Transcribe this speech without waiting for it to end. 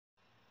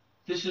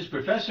This is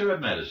Professor of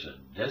Medicine,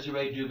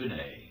 Desiree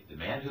Dubonnet, the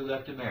man who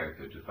left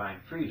America to find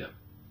freedom,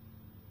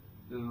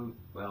 who,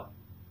 well,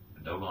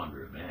 no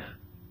longer a man.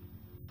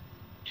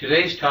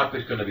 Today's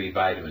topic is going to be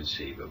vitamin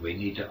C, but we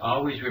need to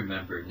always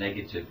remember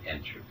negative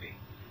entropy,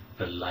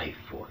 the life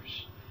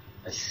force.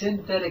 A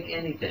synthetic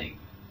anything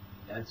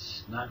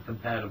that's not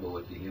compatible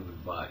with the human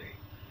body,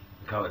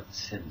 we call it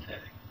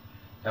synthetic.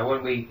 Now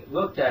when we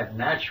looked at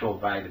natural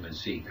vitamin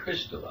C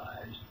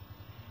crystallized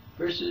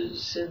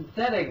versus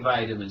synthetic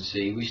vitamin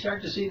C, we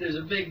start to see there's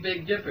a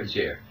big difference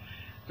here.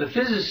 The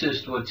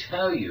physicist will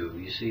tell you,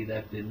 you see,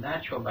 that the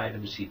natural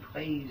vitamin C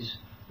plays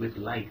with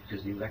light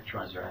because the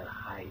electrons are at a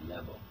high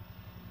level,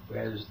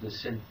 whereas the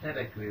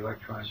synthetic, the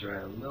electrons are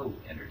at a low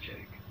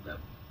energetic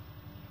level.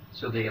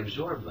 So they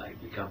absorb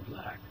light, become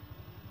black.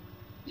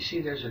 You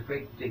see, there's a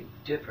great big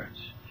difference.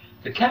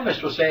 The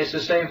chemist will say it's the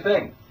same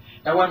thing.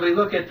 Now when we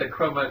look at the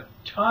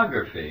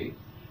chromatography,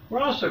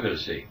 we're also going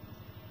to see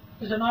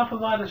there's an awful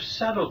lot of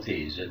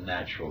subtleties in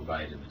natural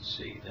vitamin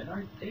C that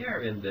aren't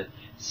there in the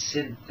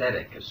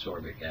synthetic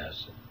ascorbic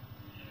acid.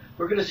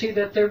 We're going to see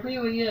that there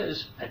really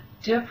is a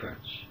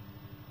difference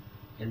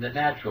in the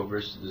natural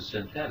versus the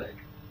synthetic.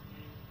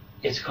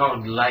 It's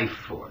called life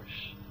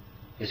force.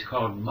 It's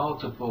called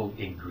multiple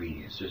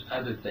ingredients. There's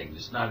other things.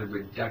 It's not a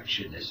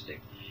reductionistic.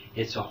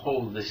 It's a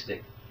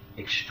holistic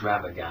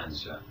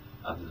extravaganza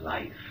of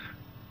life.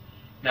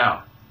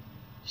 Now,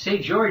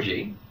 St.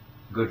 Georgie,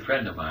 a good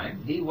friend of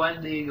mine, he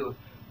won the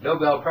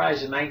Nobel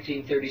Prize in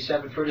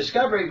 1937 for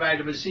discovering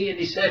vitamin C, and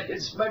he said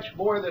it's much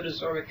more than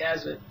ascorbic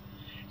acid.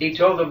 He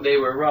told them they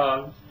were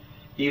wrong.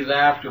 He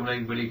laughed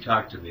when he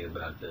talked to me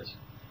about this.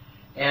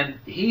 And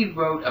he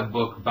wrote a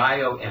book,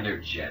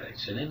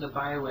 Bioenergetics, and in the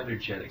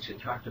Bioenergetics it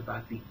talked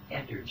about the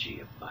energy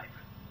of life,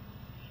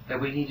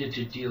 that we needed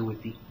to deal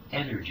with the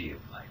energy of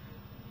life.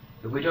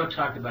 If we don't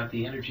talk about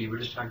the energy, we're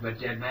just talking about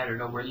dead matter.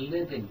 No, we're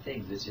living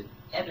things. It's an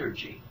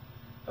energy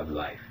of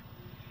life.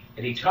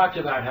 And he talked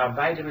about how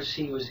vitamin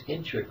C was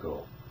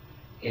integral,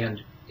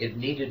 and it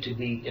needed to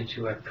be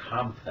into a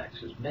complex.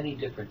 There's many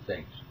different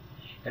things.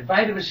 And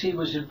vitamin C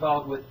was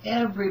involved with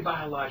every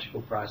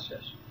biological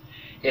process.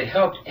 It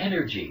helped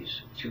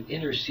energies to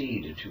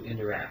intercede and to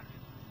interact.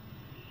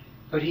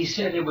 But he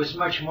said it was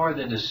much more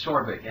than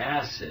ascorbic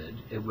acid.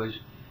 It was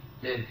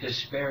the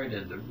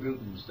hesperidin, the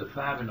rutins, the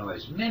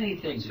flavonoids, many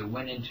things that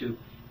went into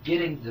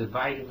getting the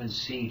vitamin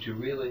C to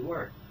really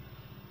work.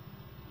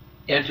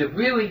 And to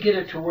really get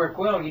it to work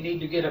well, you need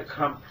to get a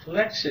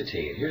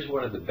complexity. And here's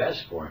one of the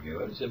best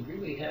formulas. It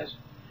really has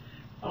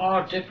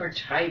all different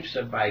types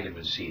of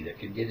vitamin C that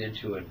can get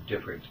into a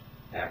different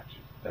act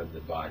of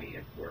the body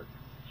at work.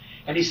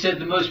 And he said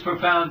the most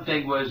profound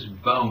thing was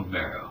bone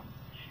marrow.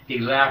 He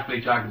laughed when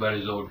he talked about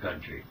his old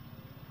country.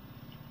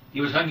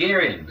 He was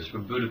Hungarian, was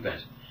from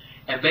Budapest.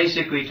 And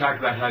basically talked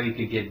about how you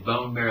could get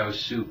bone marrow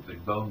soup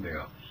and bone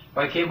marrow.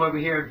 Well, I came over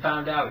here and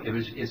found out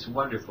it's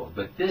wonderful.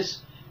 But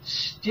this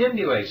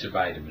stimulates the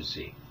vitamin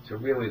C to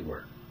really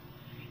work.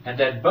 And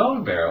that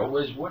bone marrow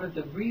was one of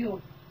the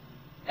real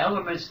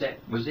elements that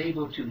was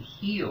able to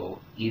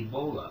heal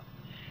Ebola.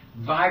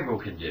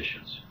 Viral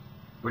conditions.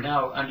 We're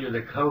now under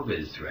the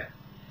COVID threat.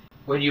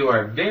 When you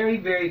are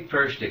very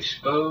first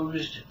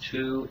exposed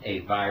to a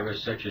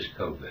virus such as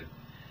COVID,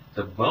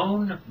 the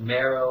bone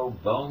marrow,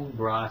 bone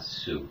broth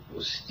soup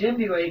will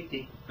stimulate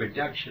the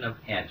production of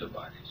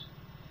antibodies.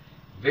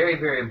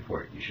 Very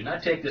important. You should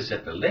not take this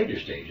at the later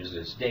stages.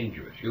 It's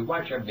dangerous. You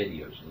watch our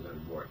videos and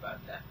learn more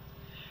about that.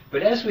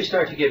 But as we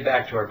start to get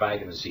back to our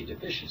vitamin C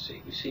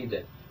deficiency, we see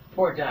that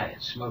poor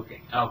diet,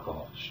 smoking,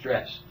 alcohol,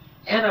 stress,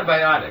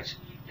 antibiotics,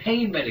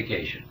 pain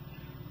medication,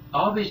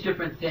 all these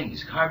different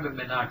things, carbon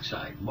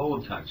monoxide,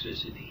 mold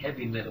toxicity,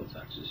 heavy metal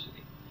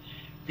toxicity,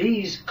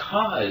 these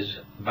cause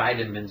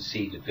vitamin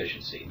C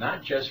deficiency,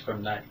 not just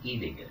from not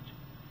eating it,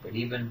 but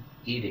even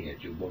eating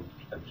it, you won't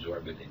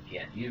absorb it and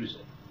can't use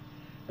it.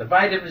 The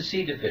vitamin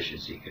C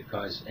deficiency could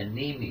cause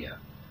anemia,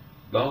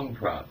 bone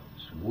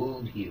problems,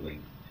 wound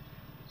healing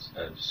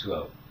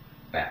slow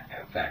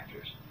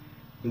factors,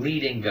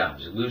 bleeding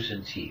gums,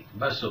 loosened teeth,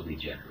 muscle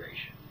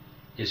degeneration,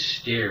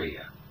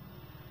 hysteria.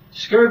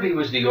 Scurvy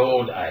was the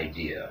old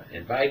idea,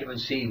 and vitamin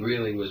C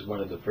really was one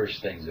of the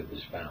first things that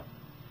was found.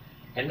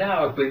 And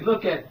now if we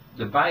look at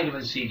the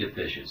vitamin C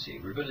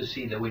deficiency, we're going to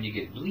see that when you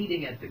get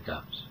bleeding at the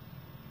gums,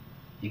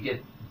 you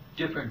get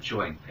different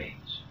joint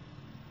pains.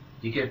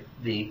 You get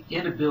the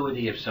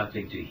inability of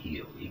something to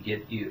heal.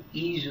 You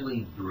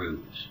easily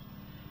bruise.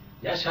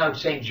 That's how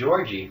St.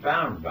 Georgie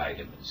found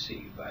vitamin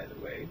C, by the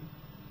way.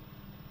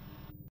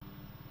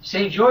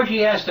 St.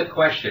 Georgie asked the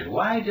question,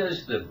 why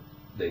does the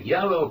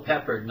yellow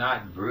pepper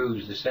not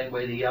bruise the same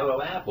way the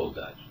yellow apple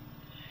does?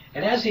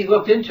 And as he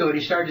looked into it,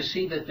 he started to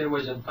see that there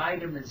was a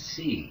vitamin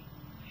C.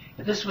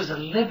 And this was a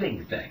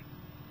living thing.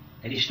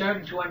 And he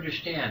started to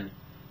understand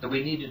that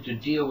we needed to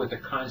deal with the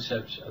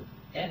concepts of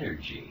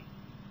energy.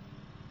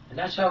 And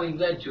that's how he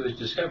led to his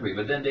discovery.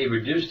 But then they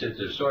reduced it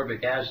to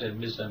ascorbic acid and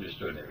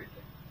misunderstood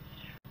everything.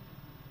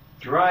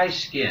 Dry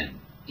skin,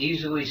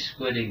 easily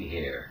splitting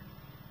hair,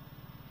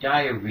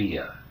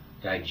 diarrhea,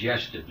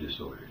 digestive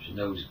disorders,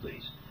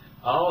 nosebleeds,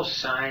 all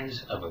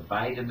signs of a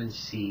vitamin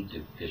C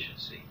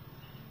deficiency.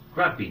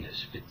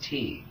 Grumpiness,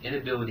 fatigue,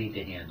 inability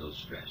to handle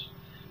stress.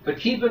 But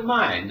keep in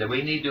mind that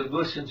we need to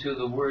listen to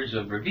the words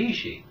of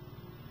Ravishi,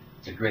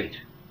 the great,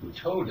 who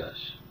told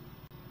us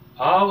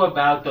all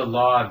about the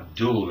law of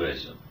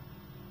dualism.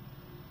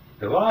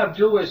 The law of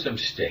dualism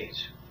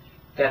states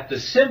that the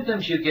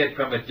symptoms you get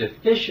from a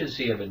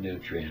deficiency of a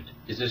nutrient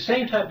is the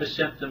same type of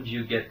symptoms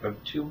you get from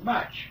too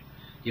much.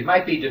 You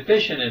might be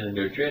deficient in a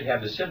nutrient,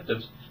 have the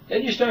symptoms,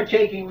 then you start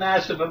taking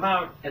massive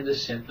amount and the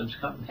symptoms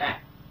come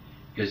back.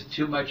 Because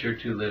too much or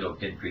too little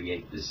can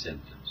create the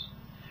symptoms.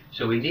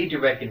 So we need to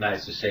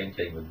recognize the same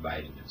thing with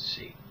vitamin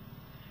C.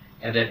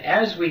 And then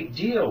as we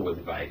deal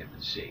with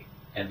vitamin C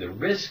and the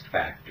risk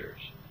factors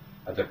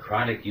of the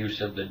chronic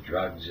use of the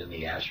drugs and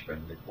the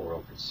aspirin, the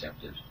oral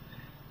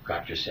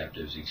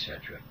contraceptives,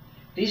 etc.,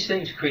 these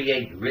things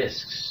create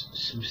risks,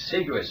 some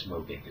cigarette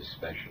smoking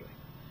especially.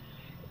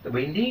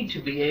 We need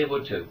to be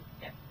able to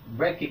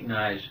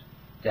recognize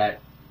that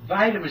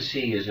vitamin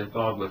C is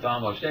involved with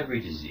almost every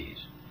disease.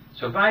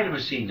 So vitamin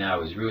C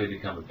now has really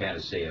become a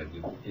panacea.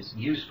 It's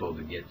useful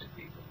to get to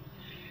people.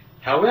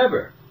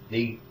 However,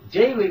 the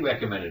daily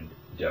recommended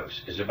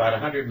dose is about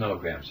 100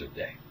 milligrams a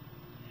day.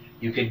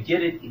 You can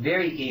get it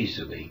very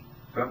easily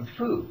from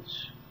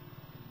foods.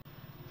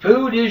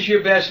 Food is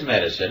your best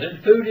medicine,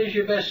 and food is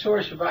your best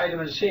source of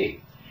vitamin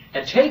C.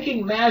 And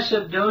taking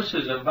massive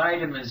doses of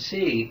vitamin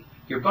C,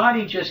 your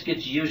body just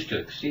gets used to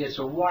it. See, it's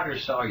a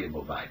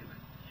water-soluble vitamin.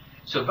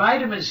 So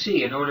vitamin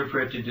C, in order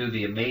for it to do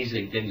the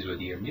amazing things with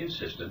your immune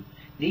system,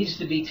 needs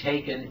to be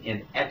taken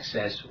in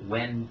excess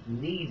when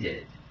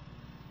needed,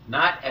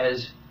 not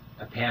as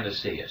a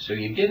panacea. So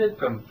you get it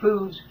from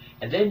foods,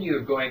 and then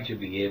you're going to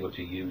be able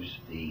to use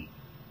the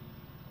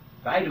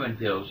vitamin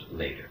pills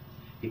later.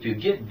 If you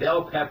get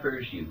bell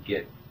peppers, you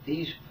get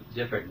these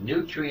different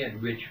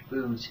nutrient-rich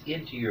foods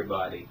into your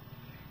body,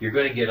 you're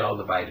going to get all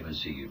the vitamin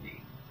C you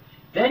need.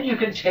 Then you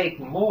can take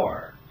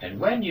more, and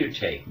when you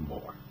take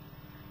more,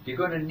 you're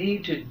going to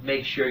need to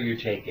make sure you're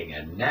taking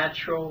a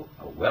natural,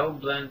 a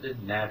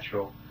well-blended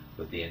natural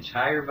with the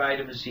entire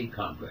vitamin C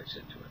complex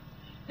into it.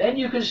 Then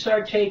you can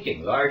start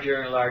taking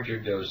larger and larger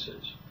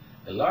doses.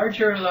 The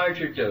larger and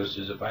larger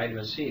doses of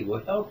vitamin C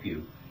will help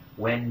you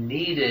when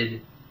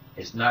needed.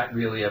 It's not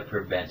really a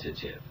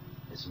preventative.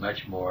 It's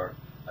much more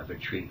of a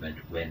treatment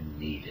when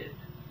needed.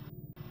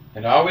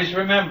 And always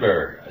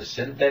remember, a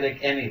synthetic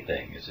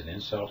anything is an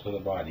insult to the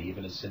body,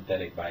 even a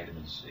synthetic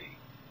vitamin C.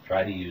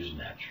 Try to use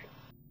natural.